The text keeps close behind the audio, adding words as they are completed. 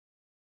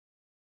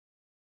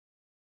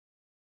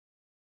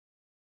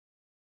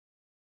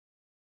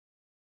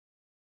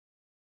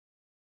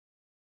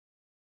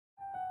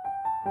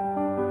Structure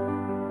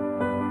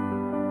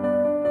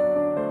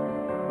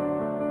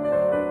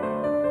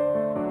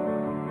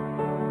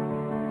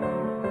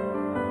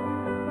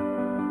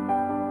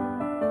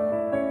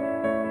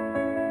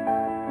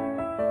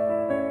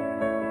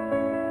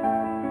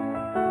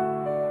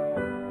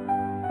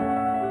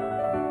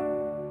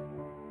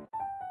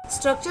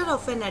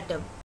of an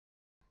atom.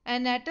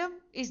 An atom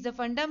is the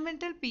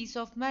fundamental piece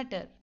of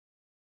matter.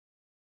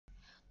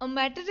 A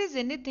matter is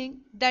anything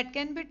that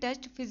can be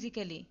touched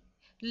physically.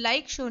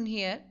 Like shown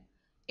here,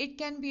 it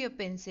can be a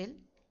pencil,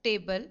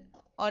 table,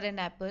 or an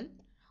apple,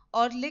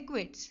 or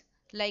liquids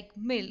like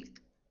milk,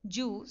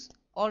 juice,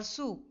 or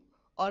soup,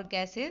 or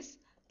gases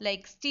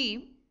like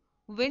steam,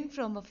 wind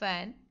from a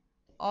fan,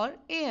 or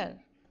air.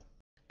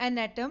 An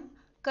atom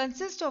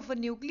consists of a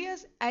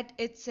nucleus at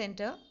its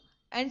center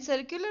and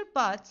circular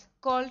paths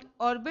called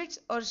orbits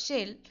or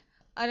shell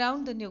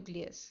around the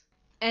nucleus.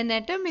 An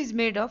atom is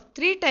made of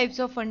three types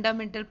of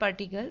fundamental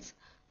particles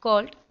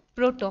called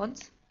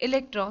protons,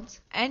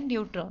 electrons, and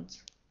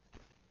neutrons.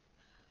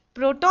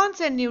 Protons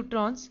and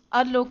neutrons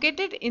are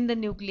located in the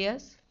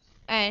nucleus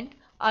and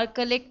are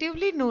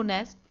collectively known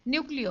as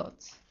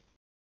nucleons.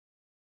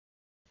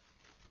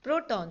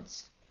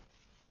 Protons.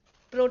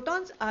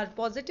 Protons are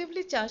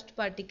positively charged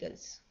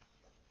particles.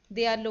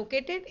 They are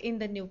located in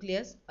the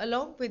nucleus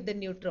along with the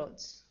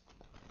neutrons.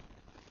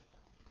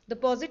 The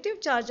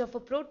positive charge of a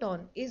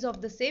proton is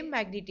of the same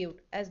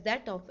magnitude as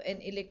that of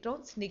an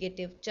electron's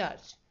negative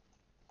charge.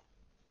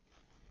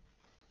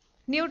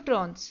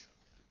 Neutrons.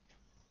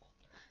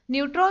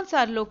 Neutrons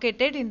are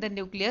located in the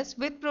nucleus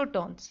with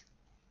protons.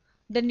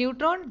 The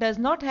neutron does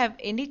not have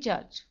any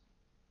charge.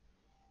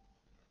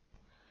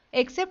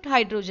 Except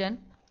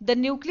hydrogen, the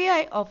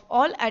nuclei of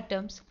all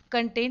atoms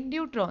contain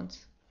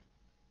neutrons.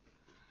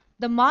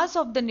 The mass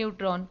of the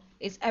neutron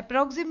is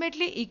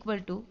approximately equal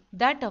to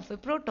that of a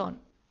proton.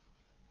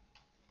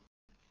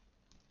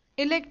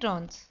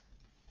 Electrons.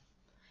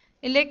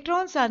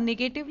 Electrons are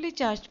negatively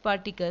charged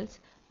particles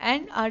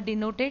and are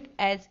denoted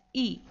as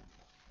E.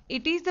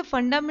 It is the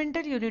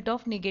fundamental unit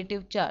of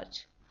negative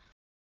charge.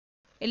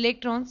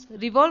 Electrons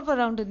revolve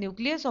around the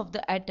nucleus of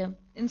the atom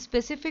in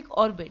specific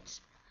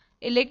orbits.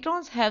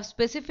 Electrons have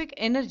specific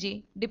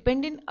energy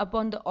depending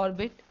upon the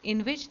orbit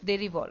in which they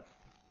revolve.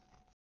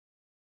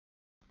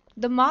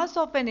 The mass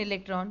of an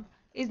electron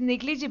is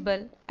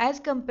negligible as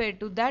compared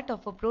to that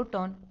of a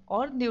proton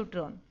or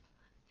neutron.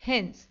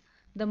 Hence,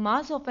 the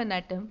mass of an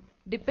atom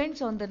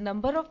depends on the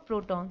number of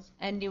protons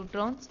and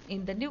neutrons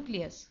in the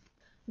nucleus.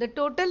 The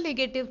total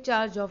negative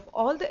charge of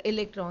all the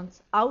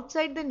electrons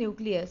outside the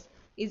nucleus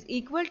is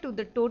equal to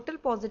the total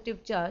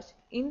positive charge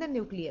in the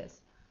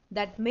nucleus.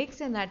 That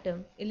makes an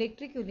atom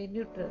electrically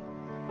neutral.